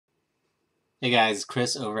Hey guys,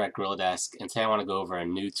 Chris over at GorillaDesk, and today I want to go over a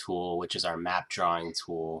new tool, which is our map drawing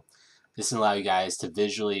tool. This will allow you guys to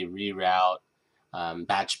visually reroute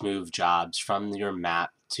batch move jobs from your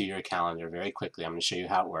map to your calendar very quickly. I'm going to show you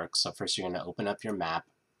how it works. So first you're going to open up your map,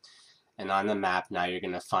 and on the map now you're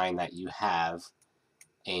going to find that you have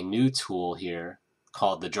a new tool here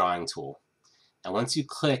called the drawing tool. And once you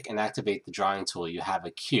click and activate the drawing tool, you have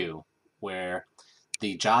a queue where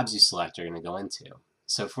the jobs you select are going to go into.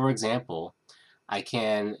 So for example, I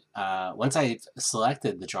can, once I've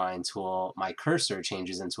selected the drawing tool, my cursor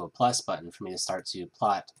changes into a plus button for me to start to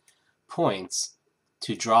plot points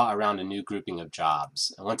to draw around a new grouping of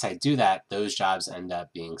jobs. And once I do that, those jobs end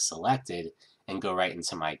up being selected and go right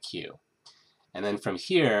into my queue. And then from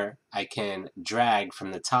here, I can drag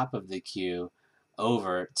from the top of the queue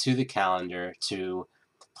over to the calendar to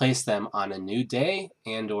place them on a new day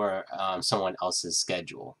and or someone else's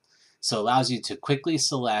schedule. So it allows you to quickly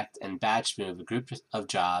select and batch move a group of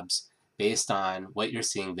jobs based on what you're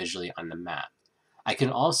seeing visually on the map. I can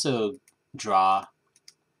also draw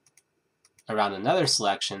around another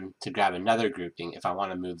selection to grab another grouping if I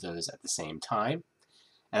want to move those at the same time.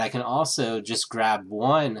 And I can also just grab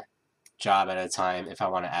one job at a time if I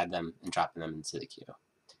want to add them and drop them into the queue.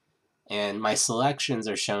 And my selections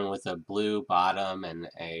are shown with a blue bottom and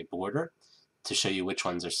a border to show you which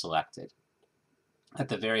ones are selected. At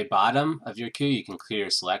the very bottom of your queue, you can clear your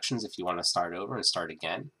selections if you want to start over and start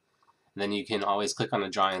again. And then you can always click on the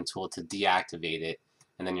drawing tool to deactivate it,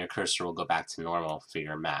 and then your cursor will go back to normal for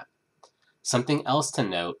your map. Something else to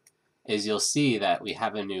note is you'll see that we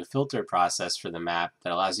have a new filter process for the map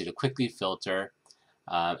that allows you to quickly filter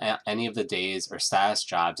any of the days or status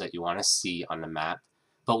jobs that you want to see on the map.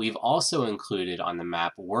 But we've also included on the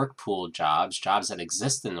map work pool jobs, jobs that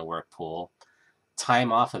exist in the work pool,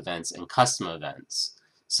 time off events, and custom events.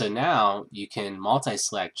 So now you can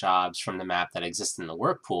multi-select jobs from the map that exist in the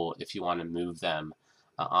work pool if you want to move them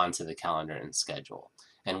onto the calendar and schedule.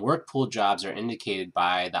 And work pool jobs are indicated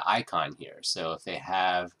by the icon here. So if they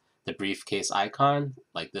have the briefcase icon,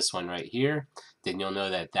 like this one right here, then you'll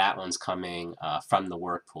know that that one's coming from the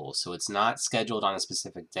work pool. So it's not scheduled on a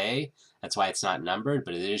specific day. That's why it's not numbered,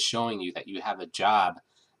 but it is showing you that you have a job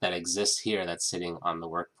that exists here that's sitting on the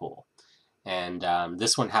work pool. And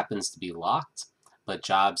this one happens to be locked, but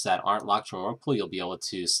jobs that aren't locked from work pool, you'll be able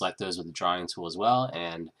to select those with the drawing tool as well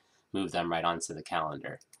and move them right onto the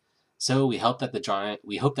calendar. So we hope that the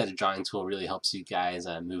drawing tool really helps you guys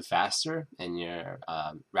move faster in your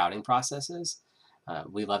routing processes.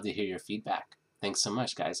 We'd love to hear your feedback. Thanks so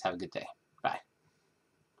much, guys. Have a good day.